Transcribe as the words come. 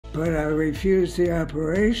but I refused the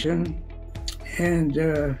operation, and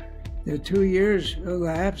the 2 years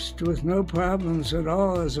elapsed with no problems at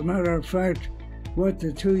all. As a matter of fact, what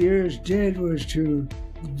the 2 years did was to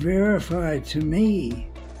verify to me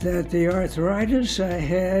that the arthritis I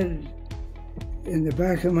had in the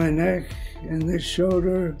back of my neck and this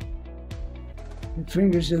shoulder, the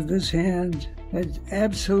fingers of this hand, had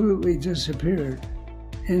absolutely disappeared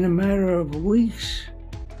in a matter of weeks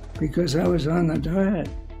because I was on the diet.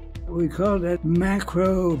 We called it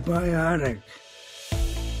macrobiotic.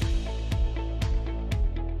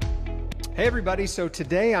 Hey everybody, so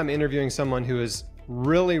today I'm interviewing someone who is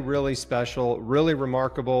really special, really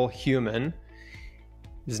remarkable human.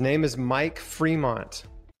 His name is Mike Fremont.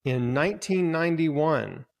 In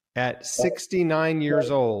 1991, at 69 years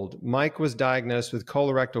old, Mike was diagnosed with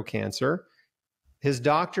colorectal cancer. His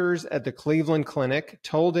doctors at the Cleveland Clinic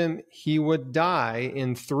told him he would die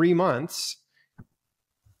in 3 months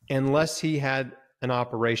unless he had an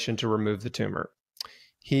operation to remove the tumor.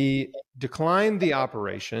 He declined the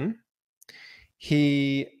operation.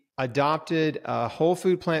 He adopted a whole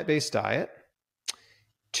food plant-based diet.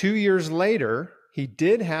 2 years later, he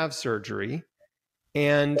did have surgery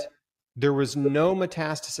and there was no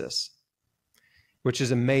metastasis, which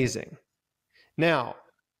is amazing. Now,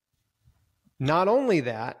 not only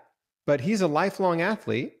that, but he's a lifelong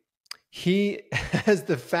athlete. He has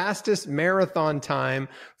the fastest marathon time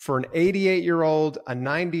for an 88-year-old, a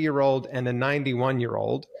 90-year-old, and a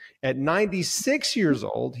 91-year-old. At 96 years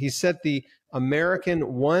old, he set the American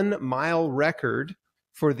 1-mile record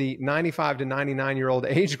for the 95 to 99-year-old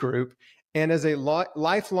age group. And as a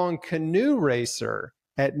lifelong canoe racer,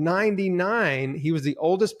 at 99, he was the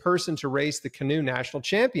oldest person to race the canoe national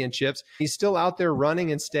championships. He's still out there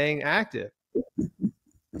running and staying active.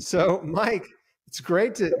 So, Mike, it's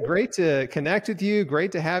great to connect with you.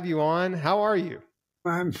 Great to have you on. How are you?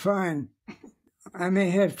 I'm fine. I may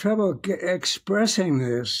have trouble expressing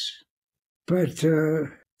this, but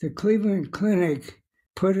the Cleveland Clinic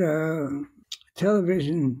put a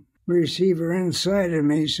television receiver inside of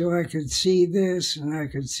me so I could see this and I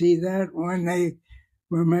could see that when they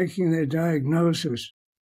were making the diagnosis.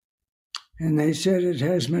 And they said it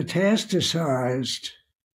has metastasized.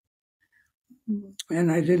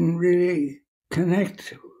 And I didn't really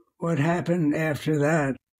connect what happened after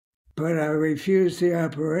that. But I refused the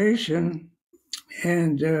operation,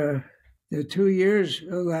 and the 2 years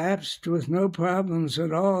elapsed with no problems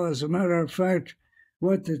at all. As a matter of fact,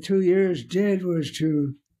 what the 2 years did was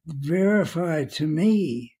to verify to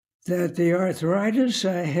me that the arthritis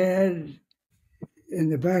I had in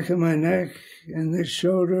the back of my neck and this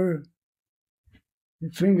shoulder, the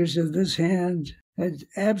fingers of this hand, had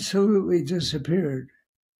absolutely disappeared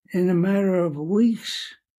in a matter of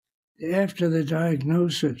weeks after the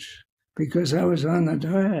diagnosis because I was on the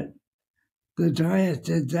diet. The diet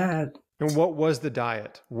did that. And what was the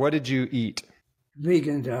diet? What did you eat?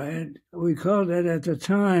 Vegan diet. We called it at the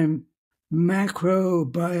time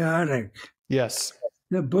macrobiotic. Yes.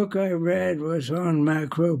 The book I read was on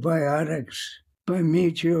macrobiotics by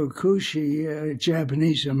Michio Kushi, a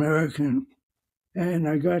Japanese American. And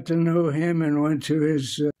I got to know him and went to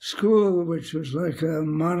his school, which was like a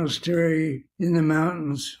monastery in the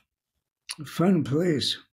mountains, a fun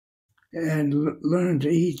place, and learned to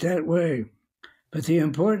eat that way. But the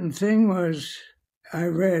important thing was, I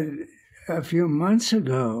read a few months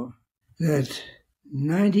ago that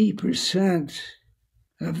 90%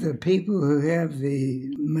 of the people who have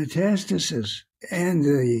the metastasis and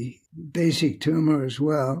the basic tumor as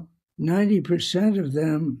well, 90% of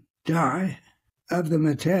them die of the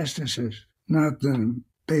metastasis, not the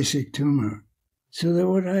basic tumor. So that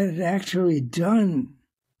what I had actually done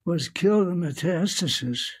was kill the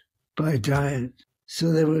metastasis by diet.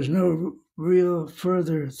 So there was no real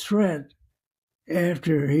further threat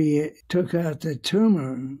after he took out the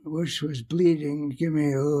tumor, which was bleeding, giving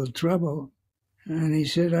me a little trouble. And he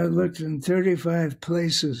said, I looked in 35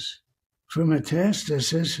 places for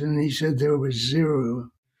metastasis, and he said there was 0.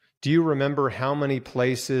 Do you remember how many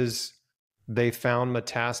places they found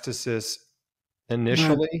metastasis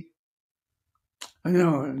initially?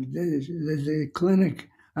 No, the clinic,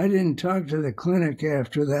 I didn't talk to the clinic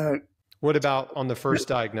after that. What about on the first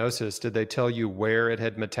diagnosis? Did they tell you where it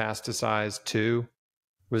had metastasized to?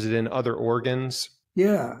 Was it in other organs?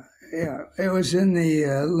 Yeah. It was in the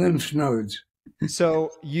lymph nodes.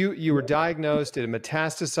 So you were diagnosed, it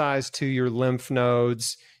metastasized to your lymph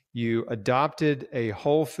nodes. You adopted a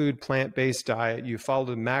whole food plant-based diet. You followed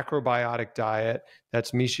a macrobiotic diet.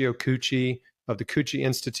 That's Michio Kushi of the Kushi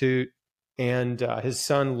Institute. And his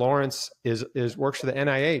son, Lawrence, works for the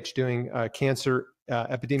NIH doing cancer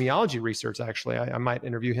epidemiology research, actually. I might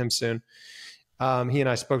interview him soon. He and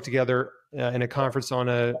I spoke together in a conference on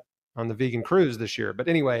the vegan cruise this year. But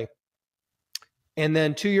anyway, and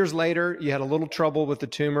then 2 years later, you had a little trouble with the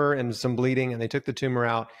tumor and some bleeding, and they took the tumor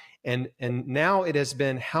out. And now it has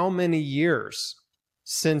been how many years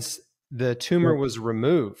since the tumor was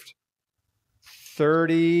removed?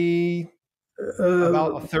 30,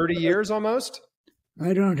 about 30 years almost?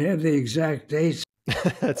 I don't have the exact dates.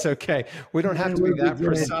 That's okay. We don't have to be that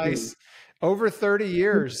precise. Over 30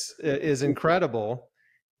 years is incredible.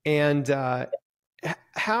 And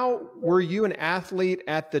how were you an athlete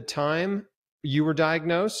at the time you were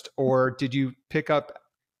diagnosed, or did you pick up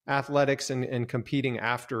athletics and competing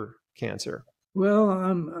after cancer? Well,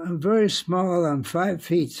 I'm very small. I'm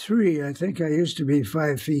 5'3". I think I used to be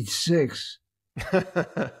 5'6".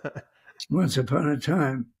 Once upon a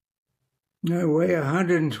time. I weigh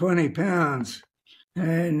 120 pounds.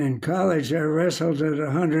 And in college, I wrestled at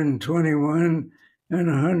 121 and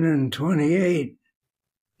 128.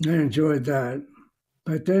 I enjoyed that.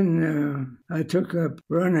 But then I took up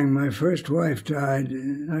running. My first wife died.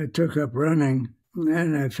 I took up running.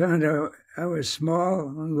 And I found out I was small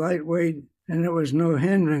and lightweight, and there was no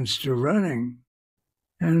hindrance to running.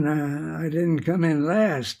 And I didn't come in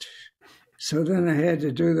last. So then I had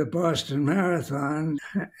to do the Boston Marathon,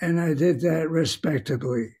 and I did that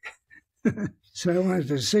respectably. So I went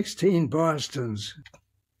to 16 Bostons.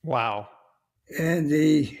 Wow. And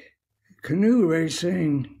the canoe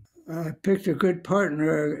racing, I picked a good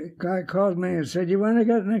partner. A guy called me and said, "You want to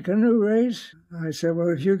get in a canoe race?" I said, "Well,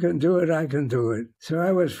 if you can do it, I can do it." So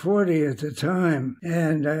I was 40 at the time,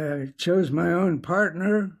 and I chose my own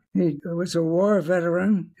partner. He was a war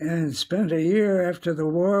veteran and spent a year after the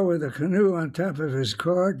war with a canoe on top of his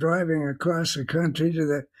car, driving across the country to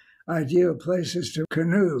the ideal places to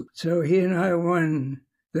canoe. So he and I won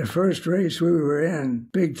the first race we were in,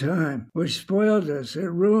 big time, which spoiled us. It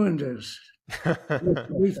ruined us.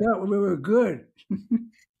 We thought we were good.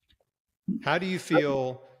 How do you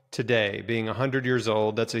feel today, being 100 years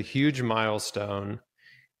old? That's a huge milestone.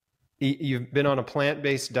 You've been on a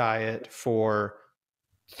plant-based diet for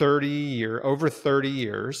over 30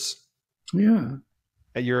 years. Yeah.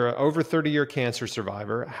 You're an over 30-year cancer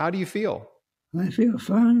survivor. How do you feel? I feel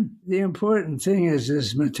fine. The important thing is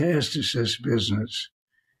this metastasis business.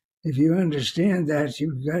 If you understand that,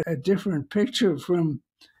 you've got a different picture from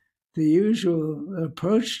the usual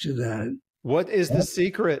approach to that. What is the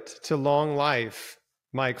secret to long life,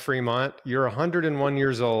 Mike Fremont? You're 101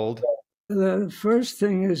 years old. The first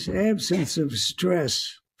thing is absence of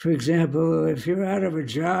stress. For example, if you're out of a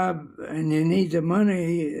job and you need the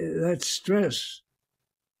money, that's stress.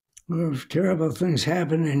 Or if terrible things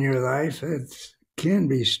happen in your life, it can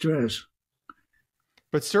be stress.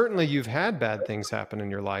 But certainly you've had bad things happen in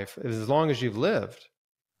your life as long as you've lived.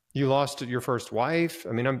 You lost your first wife.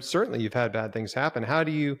 I mean, certainly you've had bad things happen. How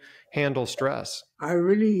do you handle stress? I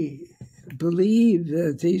really believe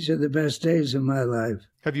that these are the best days of my life.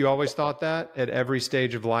 Have you always thought that at every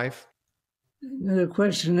stage of life? The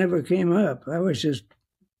question never came up. I was just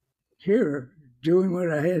here doing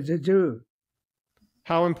what I had to do.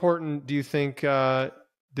 How important do you think the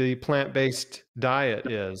plant-based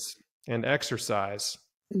diet is and exercise?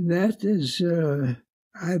 That is,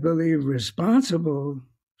 I believe, responsible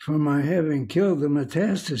for my having killed the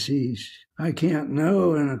metastases. I can't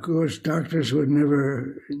know, and of course doctors would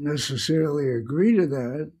never necessarily agree to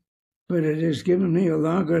that, but it has given me a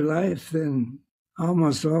longer life than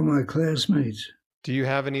almost all my classmates. Do you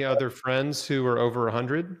have any other friends who are over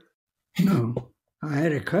 100? No. I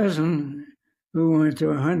had a cousin who went to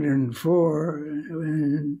 104,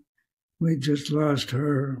 and we just lost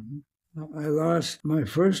her. I lost my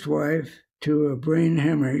first wife to a brain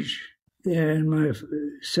hemorrhage, and my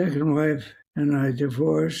second wife and I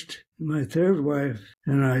divorced. My third wife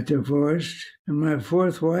and I divorced, and my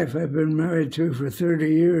fourth wife I've been married to for 30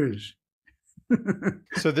 years.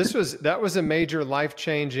 So that was a major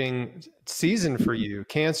life-changing season for you.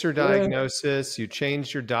 Cancer diagnosis, you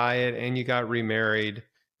changed your diet, and you got remarried,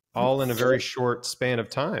 all in a very short span of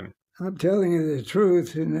time. I'm telling you the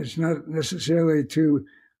truth, and it's not necessarily too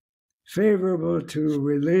favorable to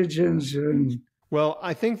religions. Well,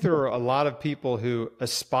 I think there are a lot of people who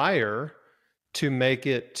aspire to make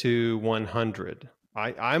it to 100.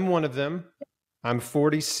 I'm one of them. I'm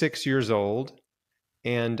 46 years old.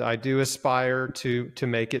 And I do aspire to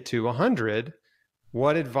make it to 100.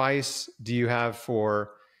 What advice do you have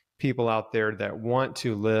for people out there that want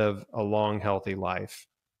to live a long, healthy life?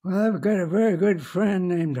 Well, I've got a very good friend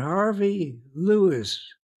named Harvey Lewis.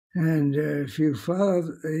 And if you follow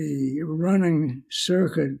the running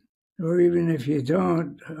circuit or even if you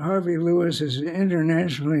don't, Harvey Lewis is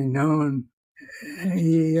internationally known.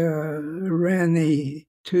 He ran the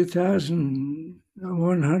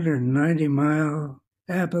 2,190-mile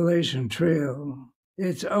Appalachian Trail.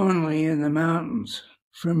 It's only in the mountains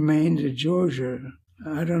from Maine to Georgia.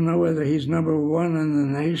 I don't know whether he's number one in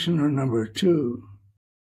the nation or number two.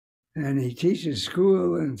 And he teaches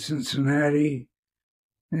school in Cincinnati,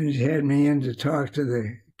 and he's had me in to talk to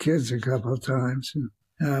the kids a couple of times.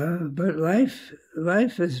 But life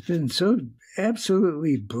has been so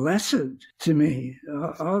absolutely blessed to me.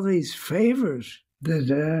 All these favors that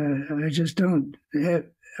I just don't have.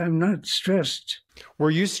 I'm not stressed. Were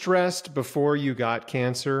you stressed before you got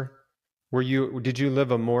cancer? Did you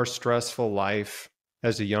live a more stressful life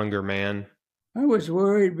as a younger man? I was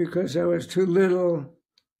worried because I was too little.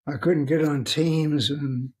 I couldn't get on teams,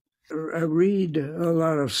 and I read a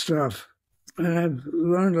lot of stuff. And I've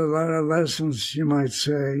learned a lot of lessons, you might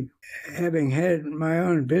say. Having had my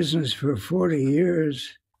own business for 40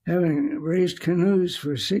 years, having raced canoes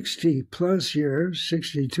for 60-plus years,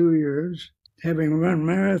 62 years, having run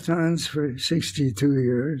marathons for 62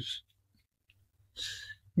 years,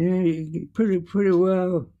 you pretty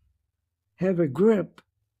well have a grip.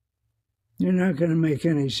 You're not going to make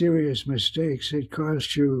any serious mistakes that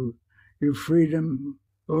cost you your freedom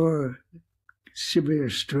or severe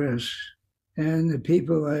stress. And the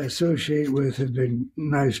people I associate with have been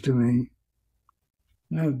nice to me.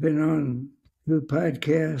 I've been on the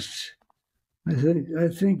podcasts. I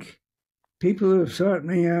think people have sought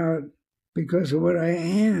me out because of what I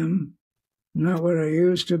am, not what I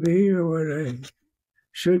used to be or what I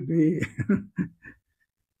should be.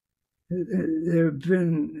 There have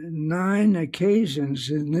been 9 occasions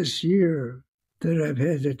in this year that I've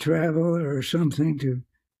had to travel or something to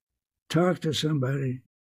talk to somebody.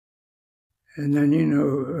 And then,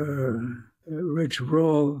 Rich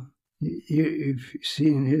Roll, you've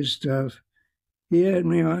seen his stuff. He had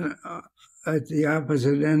me on at the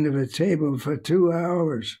opposite end of a table for 2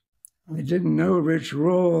 hours. I didn't know Rich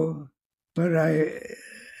Roll, but I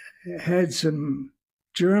had some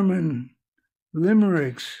German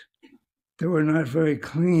limericks that were not very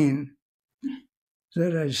clean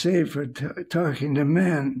that I saved for talking to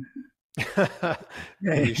men.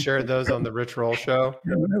 You shared those on the Rich Roll show?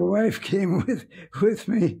 My wife came with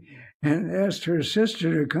me and asked her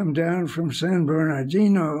sister to come down from San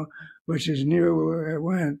Bernardino, which is near where I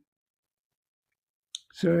went.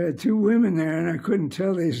 So I had 2 women there, and I couldn't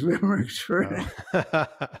tell these limericks for it.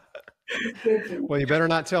 Well, you better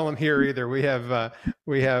not tell them here either. We have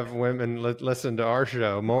women listen to our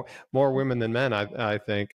show, more women than men, I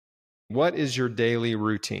think. What is your daily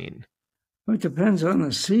routine? Well, it depends on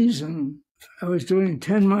the season. I was doing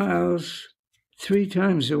 10 miles 3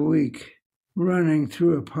 times a week, running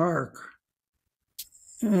through a park.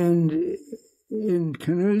 And in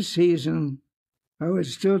canoe season, I would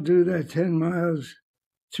still do that 10 miles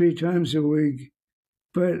 3 times a week,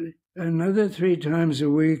 but another 3 times a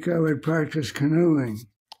week, I would practice canoeing.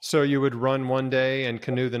 So you would run one day and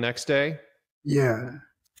canoe the next day? Yeah.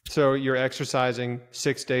 So you're exercising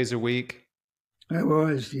 6 days a week? I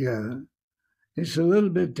was, yeah. It's a little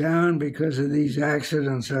bit down because of these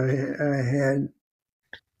accidents I had,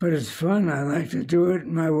 but it's fun. I like to do it.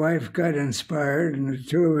 My wife got inspired, and the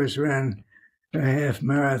 2 of us ran a half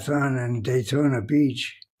marathon in Daytona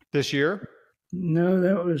Beach. This year? No,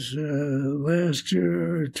 that was last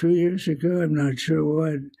year or 2 years ago. I'm not sure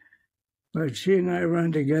what. But she and I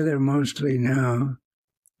run together mostly now.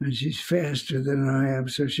 And she's faster than I am,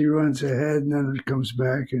 so she runs ahead and then comes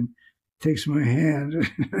back and takes my hand.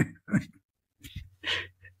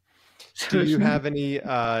 Do you have any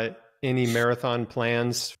marathon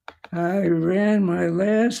plans? I ran my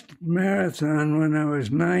last marathon when I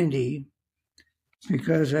was 90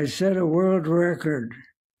 because I set a world record.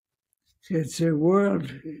 It's a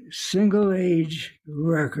world single-age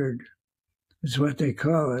record, is what they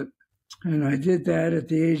call it. And I did that at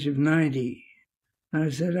the age of 90. I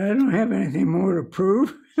said, I don't have anything more to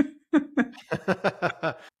prove.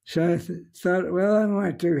 So I thought, well, I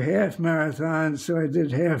might do half marathons. So I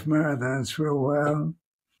did half marathons for a while.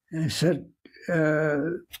 And I set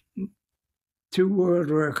 2 world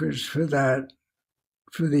records for that,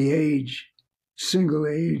 for the age, single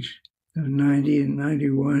age of 90 and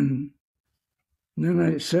 91. And then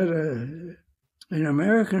I set an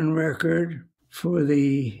American record for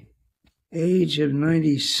the age of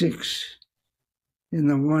 96 in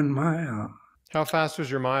the 1 mile. How fast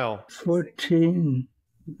was your mile? 14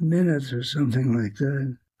 minutes or something like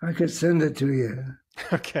that. I could send it to you.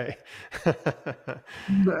 Okay.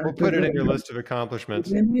 We'll put it in your list of accomplishments.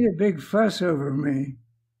 They made a big fuss over me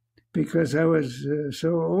because I was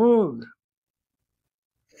so old.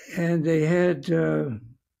 And they had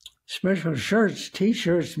special shirts,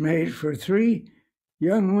 T-shirts made for 3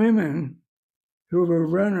 young women who were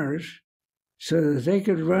runners so that they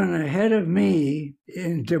could run ahead of me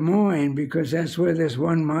in Des Moines, because that's where this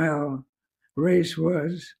 1 mile race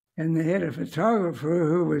was. And they had a photographer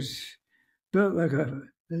who was built like a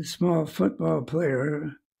small football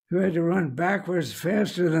player who had to run backwards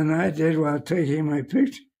faster than I did while taking my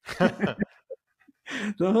picture.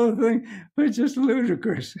 The whole thing was just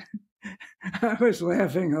ludicrous. I was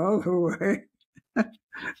laughing all the way.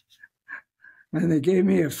 And they gave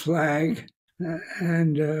me a flag,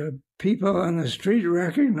 and people on the street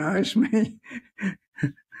recognized me.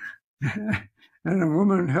 And a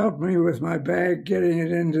woman helped me with my bag, getting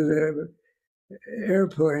it into the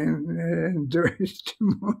airplane. And during Des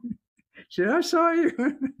Moines, she said, "I saw you."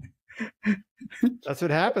 That's what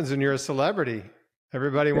happens when you're a celebrity.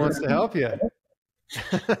 Everybody wants to help you.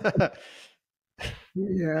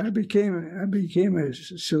 Yeah, I became a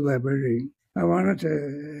celebrity. I wanted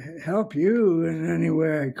to help you in any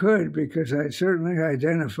way I could, because I certainly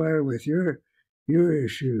identify with your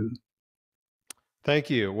issue. Thank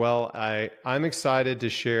you. Well, I'm excited to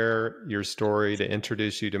share your story, to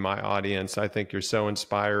introduce you to my audience. I think you're so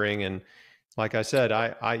inspiring, and like I said,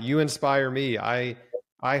 you inspire me. I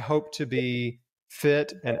hope to be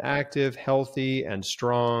fit and active, healthy and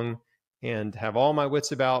strong, and have all my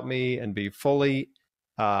wits about me and be fully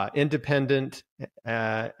independent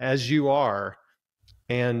as you are,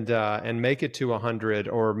 and make it to 100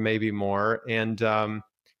 or maybe more. And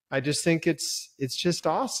I just think it's just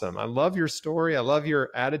awesome. I love your story. I love your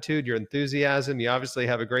attitude, your enthusiasm. You obviously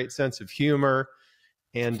have a great sense of humor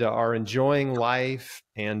and are enjoying life.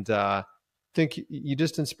 And I think you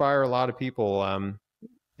just inspire a lot of people.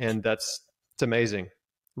 And it's amazing.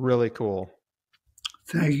 Really cool.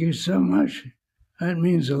 Thank you so much. That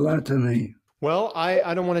means a lot to me. Well,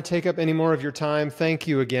 I don't want to take up any more of your time. Thank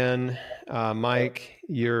you again, Mike.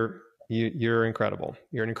 You're incredible.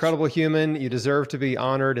 You're an incredible human. You deserve to be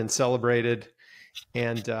honored and celebrated.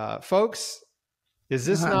 And folks, is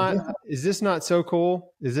this not so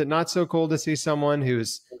cool? Is it not so cool to see someone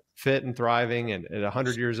who's fit and thriving and at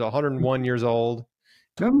 101 years old?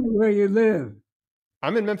 Tell me where you live.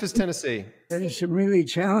 I'm in Memphis, Tennessee. There's some really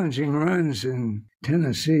challenging runs in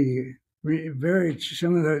Tennessee.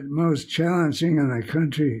 Some of the most challenging in the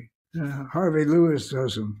country. Harvey Lewis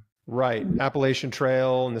does them. Right. Appalachian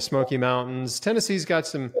Trail and the Smoky Mountains. Tennessee's got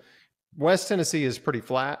some. West Tennessee is pretty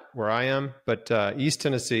flat where I am, but East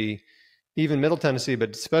Tennessee, even Middle Tennessee,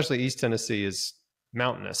 but especially East Tennessee is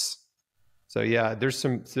mountainous. So yeah, there's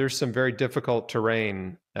some very difficult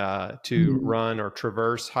terrain to run or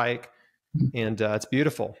traverse, hike, and it's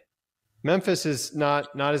beautiful. Memphis is not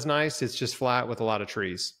as nice. It's just flat with a lot of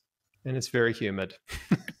trees, and it's very humid.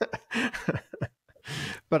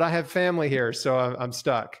 But I have family here, so I'm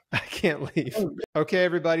stuck. I can't leave. Okay,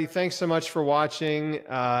 everybody, thanks so much for watching.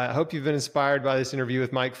 I hope you've been inspired by this interview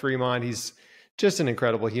with Mike Fremont. He's just an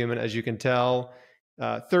incredible human, as you can tell.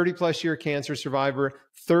 30-plus year cancer survivor,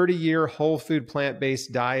 30-year whole food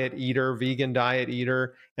plant-based diet eater, vegan diet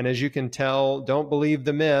eater. And as you can tell, don't believe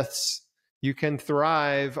the myths. You can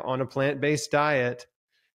thrive on a plant-based diet.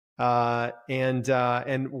 And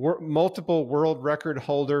multiple world record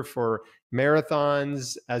holder for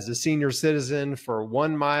marathons as a senior citizen, for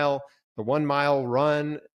the 1 mile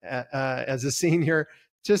run as a senior.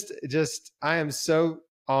 Just I am so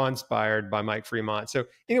awe-inspired by Mike Fremont. So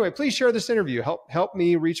anyway, please share this interview. Help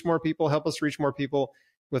me reach more people. Help us reach more people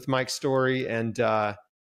with Mike's story. And I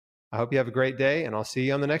hope you have a great day, and I'll see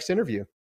you on the next interview.